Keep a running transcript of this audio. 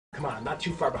Come on, not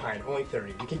too far behind. Only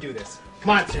 30. You can do this.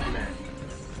 Come on, Superman.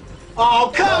 Oh,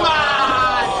 come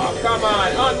on! Oh, come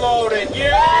on. Unload it.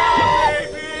 Yeah,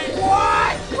 baby!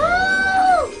 What?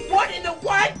 Woo! What in the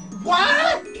what?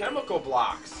 What? Chemical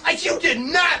blocks. You did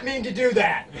not mean to do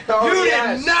that. Oh, you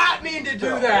yes. did not mean to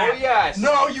do that. Oh, yes.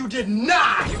 No, you did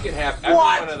not. You can have every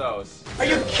What? one of those. Are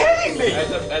you kidding me?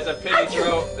 As a pity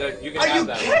throw, you can Are have you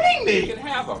them. kidding me? You can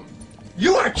have them.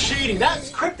 You are cheating.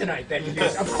 That's kryptonite that you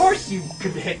used. Of course you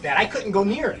could hit that. I couldn't go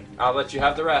near it. I'll let you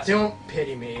have the rest. Don't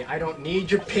pity me. I don't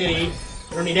need your pity.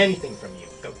 I don't need anything from you.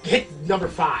 Go hit number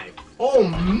 5. Oh,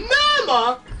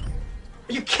 mama!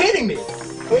 Are you kidding me?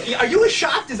 Are you as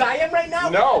shocked as I am right now?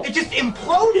 No. It just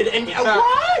imploded and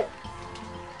what?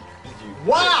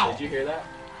 Wow. Did you hear that?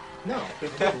 No.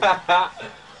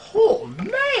 Oh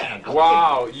man.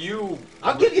 Wow,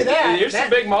 I'll give you that. There's some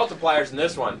big multipliers in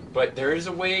this one, but there is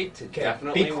a way to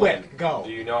definitely be quick. win. Go.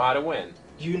 Do you know how to win?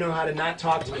 You know how to not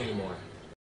talk to me anymore.